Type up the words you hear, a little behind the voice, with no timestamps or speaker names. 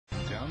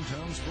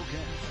downtown Spokane.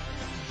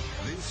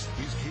 This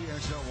is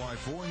KXLY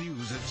 4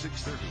 News at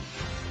 6:30,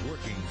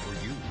 working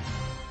for you.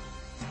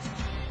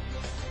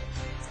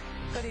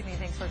 Good evening.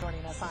 Thanks for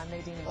joining us. I'm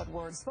Nadine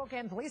Woodward.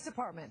 Spokane Police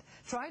Department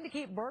trying to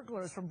keep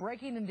burglars from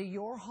breaking into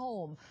your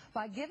home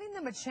by giving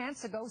them a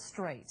chance to go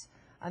straight.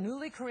 A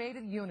newly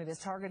created unit is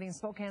targeting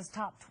Spokane's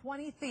top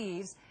 20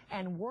 thieves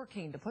and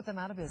working to put them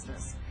out of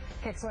business.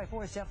 KXLY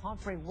 4's Jeff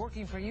Humphrey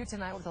working for you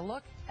tonight with a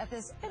look at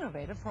this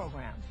innovative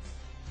program.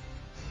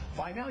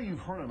 By now you've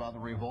heard about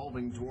the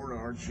revolving door in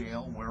our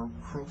jail where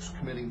crooks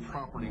committing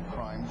property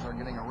crimes are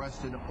getting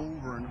arrested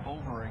over and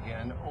over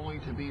again, only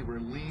to be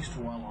released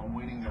while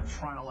awaiting their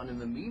trial, and in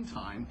the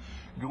meantime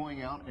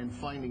going out and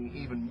finding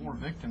even more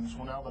victims.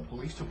 Well, now the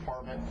police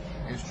department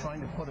is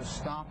trying to put a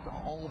stop to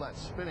all that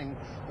spinning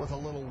with a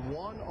little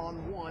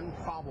one-on-one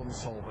problem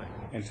solving.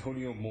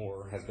 Antonio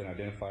Moore has been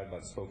identified by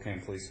the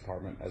Spokane Police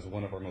Department as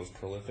one of our most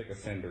prolific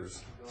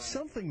offenders.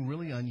 Something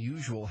really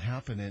unusual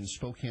happened in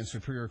Spokane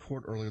Superior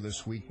Court earlier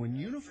this week when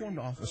uniformed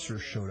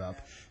officers showed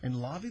up and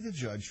lobbied the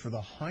judge for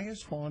the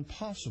highest bond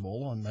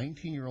possible on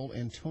 19-year-old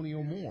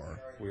Antonio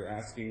Moore. We are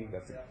asking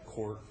that the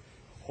court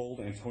hold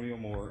Antonio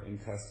Moore in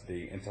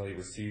custody until he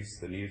receives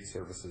the needed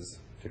services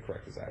to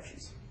correct his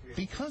actions.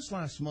 Because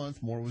last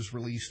month Moore was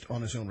released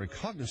on his own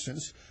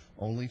recognizance,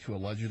 only to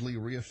allegedly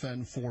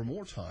reoffend 4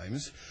 more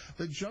times,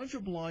 the judge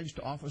obliged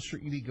Officer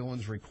Edie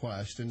Gowen's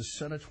request and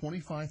set a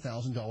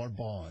 $25,000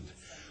 bond.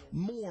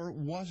 Moore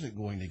wasn't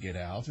going to get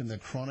out, and the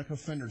chronic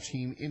offender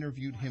team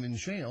interviewed him in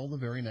jail the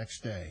very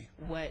next day.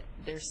 What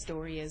their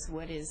story is,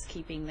 what is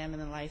keeping them in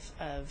the life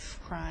of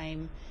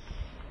crime,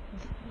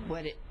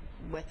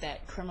 what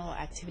that criminal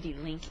activity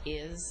link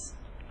is,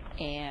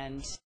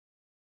 and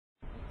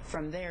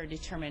from there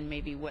determine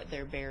maybe what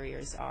their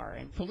barriers are.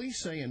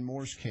 Police say in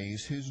Moore's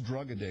case, his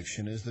drug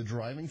addiction is the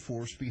driving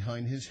force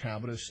behind his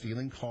habit of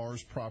stealing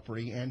cars,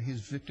 property, and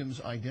his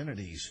victims'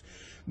 identities.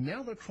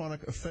 Now the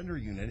chronic offender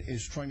unit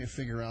is trying to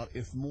figure out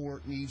if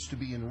Moore needs to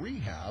be in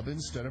rehab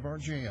instead of our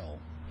jail.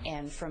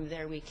 And from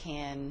there we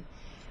can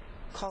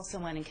call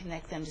someone and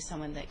connect them to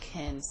someone that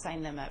can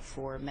sign them up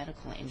for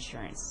medical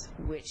insurance,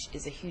 which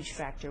is a huge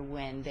factor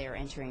when they're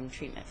entering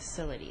treatment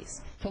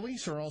facilities.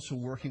 Police are also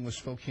working with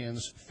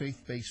Spokane's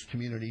faith-based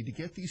community to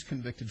get these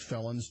convicted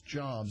felons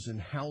jobs and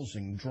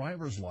housing,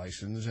 driver's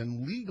license,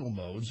 and legal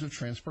modes of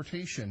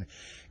transportation.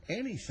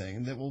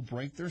 Anything that will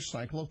break their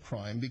cycle of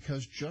crime,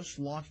 because just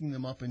locking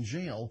them up in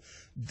jail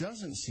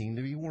doesn't seem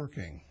to be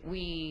working.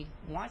 We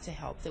want to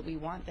help, that we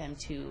want them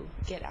to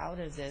get out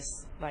of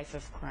this life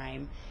of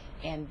crime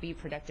and be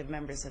productive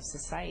members of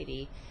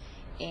society,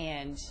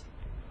 and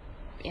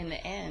in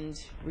the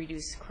end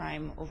reduce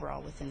crime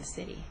overall within the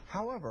city.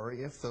 However,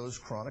 if those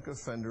chronic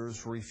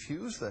offenders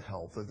refuse the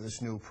help that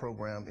this new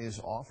program is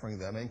offering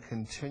them and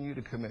continue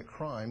to commit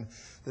crime,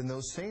 then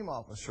those same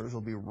officers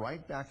will be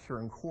right back here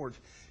in court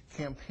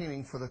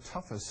campaigning for the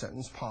toughest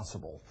sentence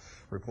possible.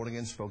 Reporting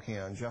in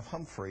Spokane, Jeff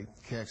Humphrey,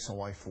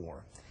 KXLY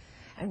 4.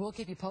 And we'll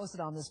keep you posted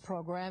on this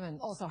program and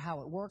also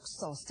how it works,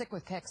 so stick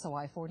with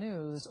KXLY 4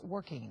 News,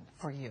 working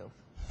for you.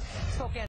 Spokane.